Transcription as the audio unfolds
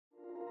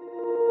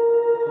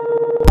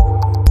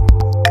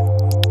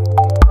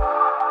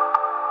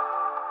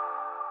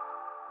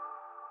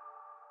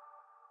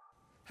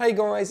Hey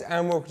guys,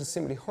 and welcome to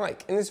Simply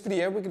Hike. In this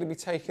video we're going to be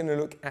taking a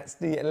look at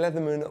the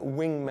Leatherman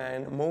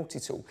Wingman Multi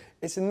Tool.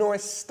 It's a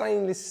nice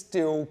stainless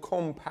steel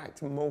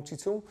compact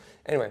multi-tool.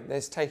 Anyway,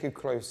 let's take a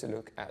closer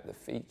look at the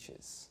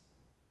features.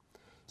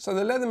 So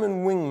the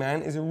Leatherman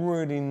Wingman is a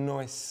really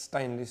nice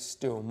stainless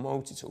steel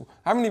multi-tool.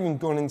 I haven't even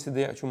gone into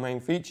the actual main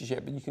features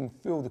yet, but you can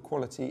feel the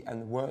quality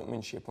and the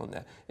workmanship on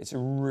there. It's a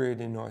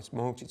really nice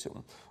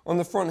multi-tool. On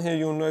the front here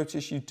you'll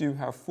notice you do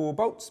have 4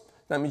 bolts.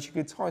 That means you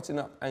can tighten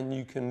up and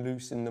you can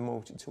loosen the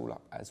multi-tool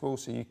up as well,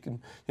 so you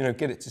can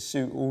get it to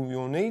suit all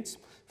your needs.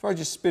 If I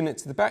just spin it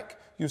to the back,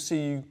 you'll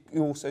see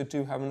you also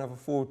do have another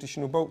 4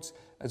 additional bolts,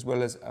 as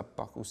well as a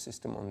buckle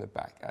system on the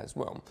back as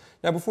well.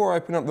 Now before I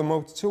open up the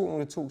multi-tool, I'm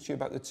going to talk to you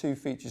about the 2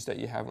 features that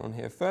you have on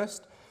here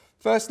first.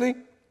 Firstly,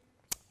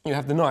 you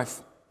have the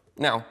knife.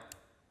 Now,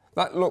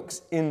 that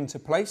locks into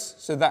place,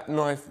 so that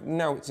knife,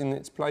 now it's in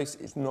its place,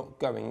 it's not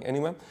going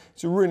anywhere.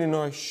 It's a really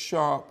nice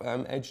sharp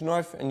edge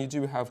knife, and you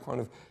do have kind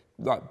of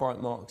like bite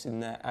marks in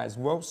there as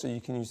well, so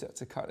you can use that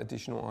to cut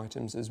additional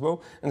items as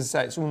well. And as I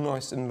say, it's all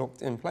nice and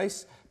locked in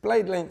place.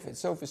 Blade length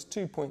itself is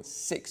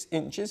 2.6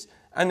 inches,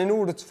 and in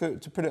order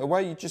to put it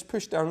away, you just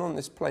push down on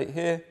this plate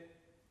here,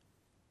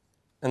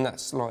 and that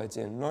slides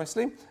in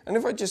nicely. And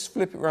if I just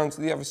flip it around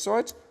to the other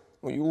side,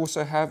 what you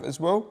also have as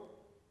well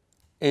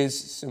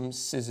is some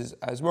scissors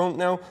as well.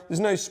 Now, there's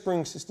no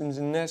spring systems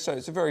in there, so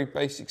it's a very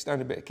basic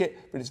standard bit of kit,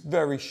 but it's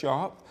very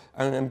sharp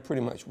and then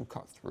pretty much will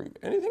cut through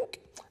anything.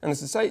 And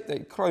as I say, they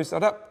close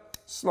that up,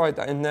 slide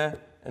that in there,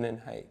 and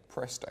then hey,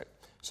 presto.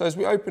 So as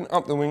we open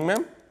up the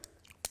Wingman,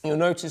 you'll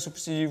notice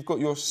obviously you've got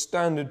your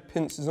standard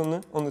pincers on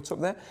the top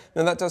there.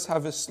 Now that does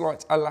have a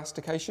slight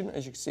elastication,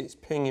 as you can see it's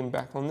pinging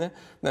back on there.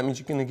 That means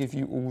you're going to give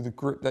you all the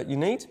grip that you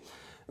need.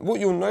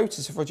 What you'll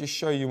notice, if I just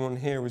show you on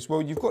here as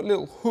well, you've got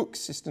little hook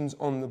systems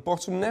on the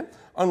bottom there.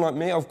 Unlike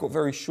me, I've got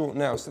very short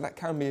nails, so that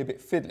can be a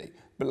bit fiddly.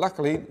 But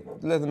luckily,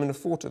 Leatherman have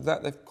thought of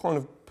that. They've kind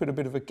of put a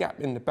bit of a gap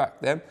in the back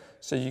there,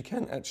 so you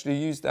can actually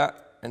use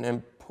that and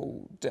then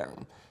pull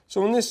down.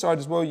 So on this side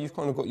as well, you've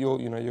kind of got your,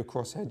 your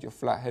cross head, your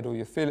flat head, or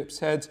your Phillips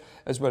head,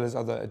 as well as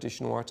other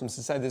additional items.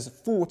 To say there's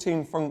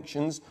 14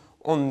 functions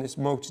on this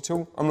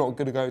multi-tool. I'm not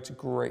going to go into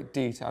great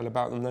detail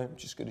about them though. I'm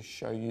just going to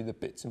show you the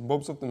bits and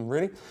bobs of them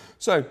really.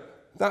 So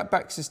that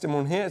back system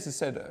on here, as I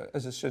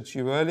said to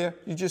you earlier,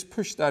 you just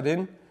push that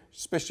in,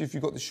 especially if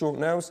you've got the short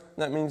nails.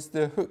 That means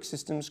the hook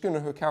system's going to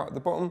hook out at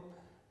the bottom,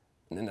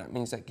 and then that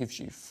means that gives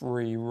you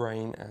free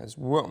rein as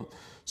well.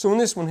 So on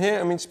this one here,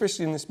 I mean,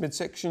 especially in this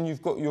midsection,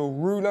 you've got your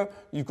ruler,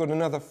 you've got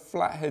another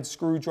flathead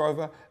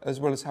screwdriver, as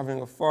well as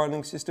having a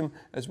filing system,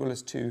 as well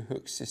as 2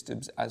 hook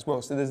systems as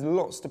well. So there's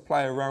lots to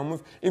play around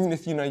with, even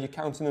if you're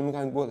counting them and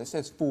going, well, it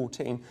says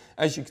 14.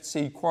 As you can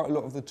see, quite a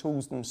lot of the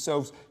tools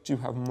themselves do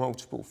have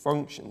multiple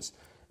functions.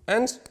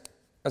 And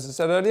as I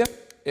said earlier,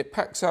 it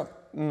packs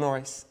up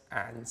nice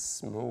and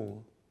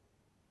small.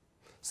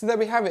 So there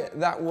we have it.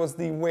 That was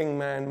the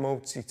Wingman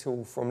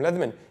multi-tool from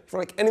Leatherman. If you'd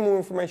like any more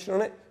information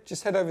on it,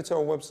 just head over to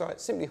our website,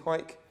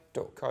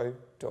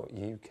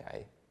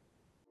 simplyhike.co.uk.